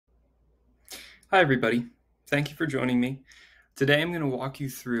Hi everybody, thank you for joining me. Today I'm going to walk you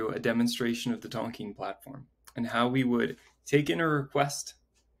through a demonstration of the Tonkean platform and how we would take in a request,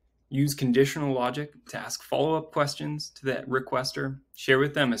 use conditional logic to ask follow-up questions to that requester, share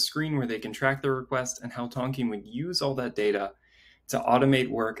with them a screen where they can track their request, and how Tonkean would use all that data to automate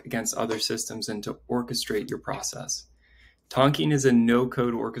work against other systems and to orchestrate your process. Tonkean is a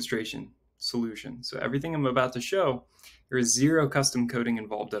no-code orchestration solution, so everything I'm about to show, there is zero custom coding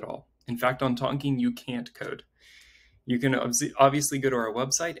involved at all. In fact, on Tonkean, you can't code. You can obviously go to our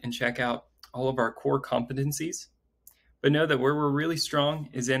website and check out all of our core competencies, but know that where we're really strong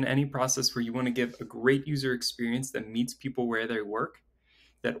is in any process where you want to give a great user experience that meets people where they work,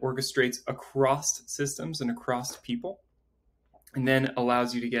 that orchestrates across systems and across people, and then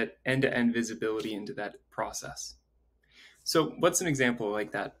allows you to get end-to-end visibility into that process. So what's an example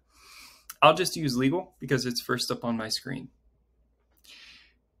like that? I'll just use legal because it's first up on my screen.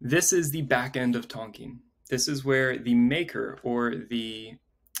 This is the back end of Tonkean. This is where the maker or the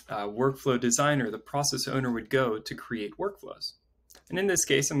workflow designer, the process owner, would go to create workflows. And in this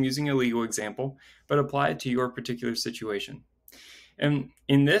case, I'm using a legal example, but apply it to your particular situation. And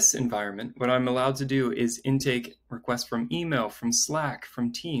in this environment, what I'm allowed to do is intake requests from email, from Slack,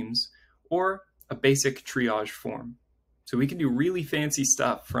 from Teams, or a basic triage form. So we can do really fancy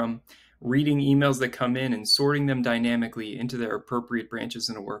stuff, from reading emails that come in and sorting them dynamically into their appropriate branches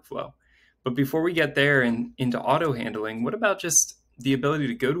in a workflow. But before we get there and into auto handling, what about just the ability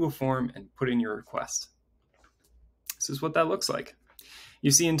to go to a form and put in your request? This is what that looks like. You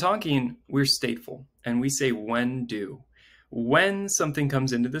see, in Tonkean, we're stateful, and we say when due. When something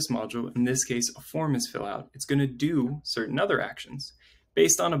comes into this module, in this case, a form is filled out, it's going to do certain other actions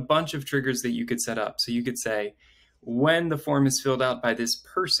based on a bunch of triggers that you could set up. So you could say, when the form is filled out by this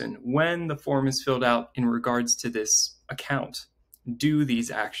person, when the form is filled out in regards to this account, do these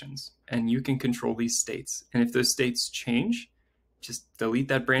actions. And you can control these states. And if those states change, just delete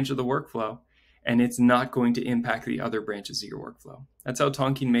that branch of the workflow, and it's not going to impact the other branches of your workflow. That's how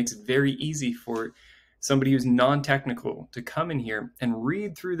Tonkean makes it very easy for somebody who's non-technical to come in here and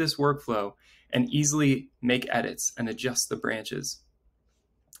read through this workflow and easily make edits and adjust the branches,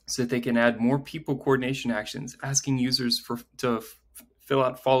 so that they can add more people coordination actions, asking users to fill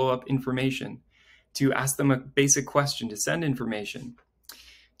out follow-up information, to ask them a basic question, to send information,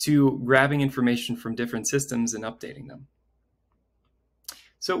 to grabbing information from different systems and updating them.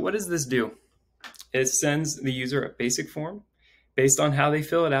 So what does this do? It sends the user a basic form. Based on how they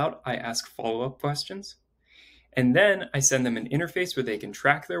fill it out, I ask follow-up questions. And then I send them an interface where they can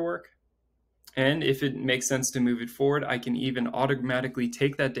track their work. And if it makes sense to move it forward, I can even automatically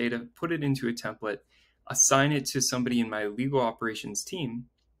take that data, put it into a template, assign it to somebody in my legal operations team,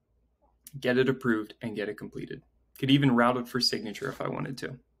 get it approved, and get it completed. Could even route it for signature if I wanted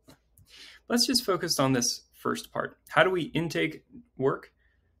to. Let's just focus on this first part. How do we intake work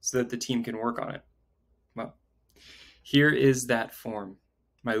so that the team can work on it? Well, here is that form,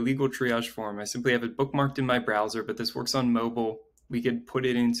 my legal triage form. I simply have it bookmarked in my browser, but this works on mobile. We could put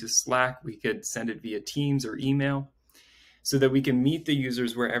it into Slack, we could send it via Teams or email, so that we can meet the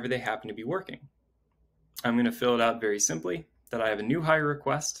users wherever they happen to be working. I'm going to fill it out very simply, that I have a new hire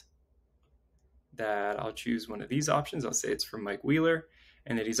request, that I'll choose one of these options. I'll say it's from Mike Wheeler,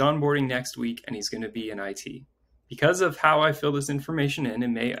 and that he's onboarding next week and he's going to be in IT. Because of how I fill this information in, it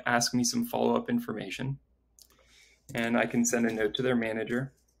may ask me some follow-up information, and I can send a note to their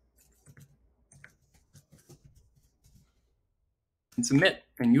manager and submit,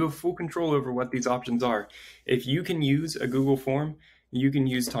 and you have full control over what these options are. If you can use a Google form, you can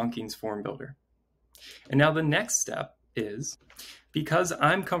use Tonkean's form builder. And now the next step is, because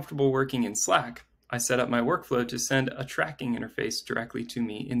I'm comfortable working in Slack, I set up my workflow to send a tracking interface directly to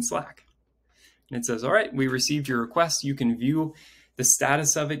me in Slack. And it says, all right, we received your request. You can view the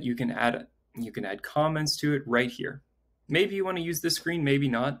status of it. You can add comments to it right here. Maybe you want to use this screen, maybe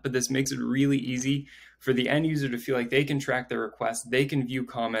not, but this makes it really easy for the end user to feel like they can track their request, they can view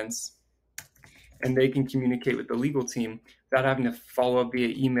comments, and they can communicate with the legal team without having to follow up via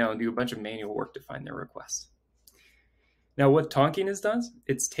email and do a bunch of manual work to find their request. Now, what Tonkean has done,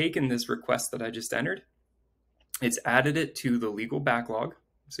 it's taken this request that I just entered, it's added it to the legal backlog.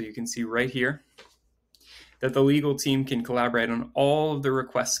 So you can see right here that the legal team can collaborate on all of the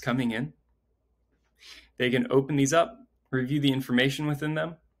requests coming in. They can open these up, review the information within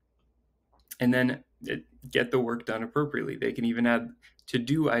them, and then get the work done appropriately. They can even add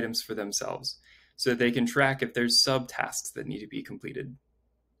to-do items for themselves so that they can track if there's subtasks that need to be completed.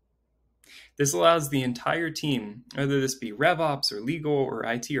 This allows the entire team, whether this be RevOps or legal or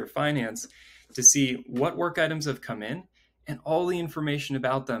IT or finance, to see what work items have come in and all the information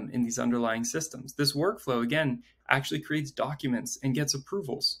about them in these underlying systems. This workflow, again, actually creates documents and gets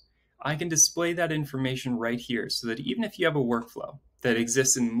approvals. I can display that information right here so that even if you have a workflow that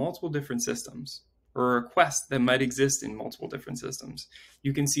exists in multiple different systems, or a request that might exist in multiple different systems,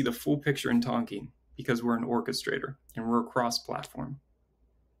 you can see the full picture in Tonkean because we're an orchestrator and we're cross-platform.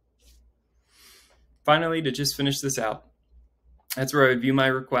 Finally, to just finish this out, that's where I would view my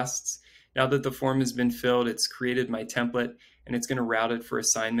requests. Now that the form has been filled, it's created my template and it's going to route it for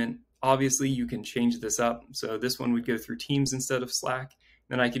assignment. Obviously, you can change this up. So this one would go through Teams instead of Slack.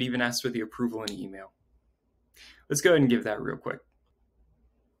 Then I could even ask for the approval in email. Let's go ahead and give that real quick.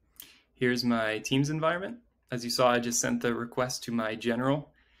 Here's my Teams environment. As you saw, I just sent the request to my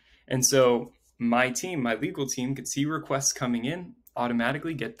general. And so my team, my legal team, could see requests coming in,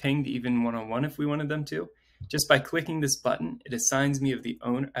 automatically get pinged even one-on-one if we wanted them to. Just by clicking this button, it assigns me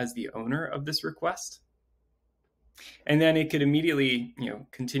as the owner of this request. And then it could immediately,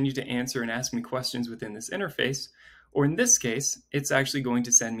 continue to answer and ask me questions within this interface. Or in this case, it's actually going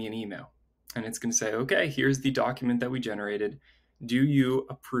to send me an email. And it's going to say, okay, here's the document that we generated. Do you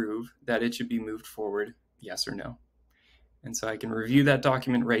approve that it should be moved forward? Yes or no? And so I can review that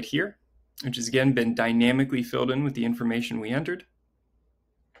document right here, which has again been dynamically filled in with the information we entered.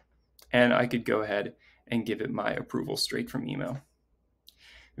 And I could go ahead and give it my approval straight from email.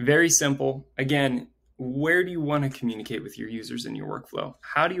 Very simple. Again, where do you want to communicate with your users in your workflow?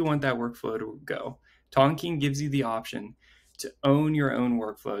 How do you want that workflow to go? Tonkean gives you the option to own your own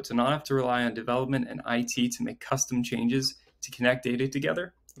workflow, to not have to rely on development and IT to make custom changes to connect data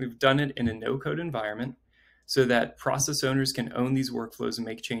together. We've done it in a no-code environment so that process owners can own these workflows and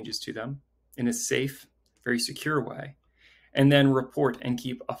make changes to them in a safe, very secure way, and then report and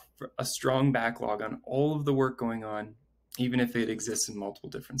keep a strong backlog on all of the work going on, even if it exists in multiple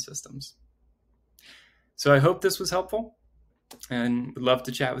different systems. So I hope this was helpful and would love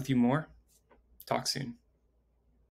to chat with you more. Talk soon.